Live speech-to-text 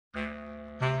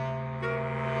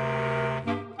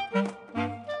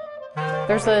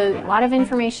There's a lot of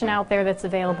information out there that's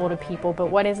available to people, but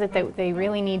what is it that they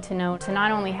really need to know to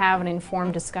not only have an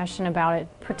informed discussion about it,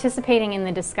 participating in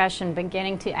the discussion, but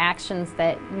getting to actions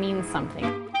that mean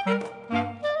something.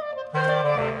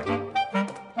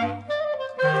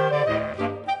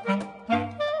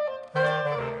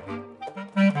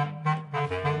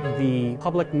 The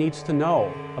public needs to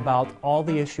know about all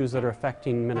the issues that are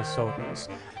affecting Minnesotans.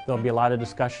 There'll be a lot of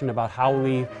discussion about how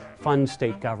we fund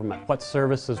state government, what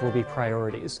services will be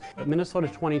priorities. But Minnesota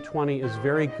 2020 is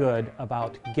very good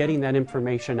about getting that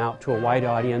information out to a wide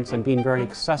audience and being very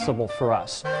accessible for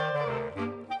us.